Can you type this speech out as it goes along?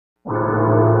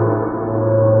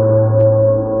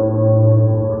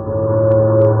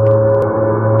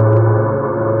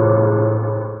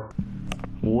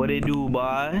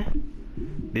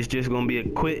just gonna be a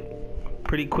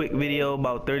pretty quick video,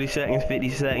 about 30 seconds, 50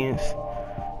 seconds,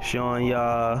 showing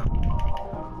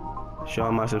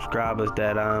my subscribers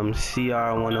that I'm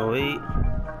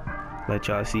CR108. Let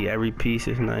y'all see every piece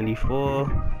is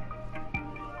 94.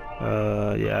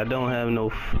 Yeah, I don't have no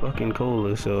fucking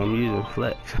cola, so I'm using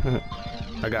Flex.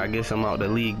 I gotta get some out the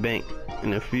league bank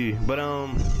in a few. But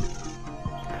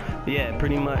yeah,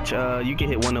 pretty much you can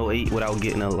hit 108 without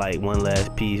getting one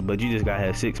last piece, but you just gotta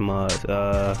have 6 mods.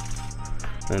 And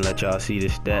let y'all see the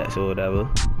stats or whatever.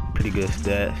 Pretty good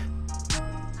stats.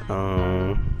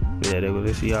 Yeah, there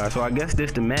was the CR. So I guess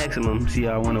this the maximum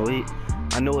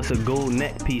CR108. I know it's a gold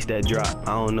neck piece that dropped.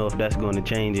 I don't know if that's going to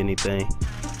change anything.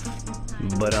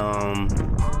 But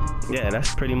yeah,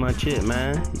 that's pretty much it,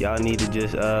 man. Y'all need to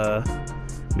just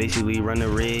basically run the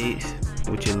raids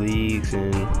with your leagues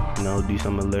and do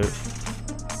some alerts.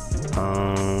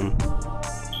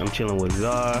 I'm chilling with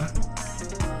Czar.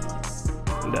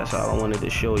 That's all I wanted to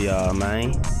show y'all,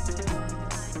 man.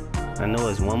 I know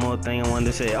there's one more thing I wanted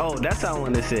to say. Oh, that's all I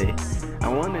wanted to say. I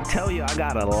wanted to tell you I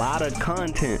got a lot of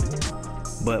content,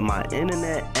 but my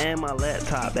internet and my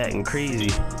laptop acting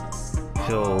crazy.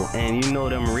 So, and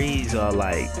them raids are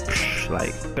like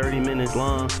 30 minutes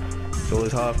long, so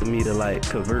it's hard for me to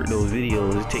convert those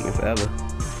videos. It's taking forever.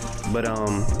 But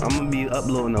I'm gonna be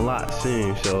uploading a lot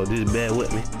soon, so just bear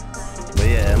with me. But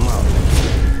yeah, I'm out.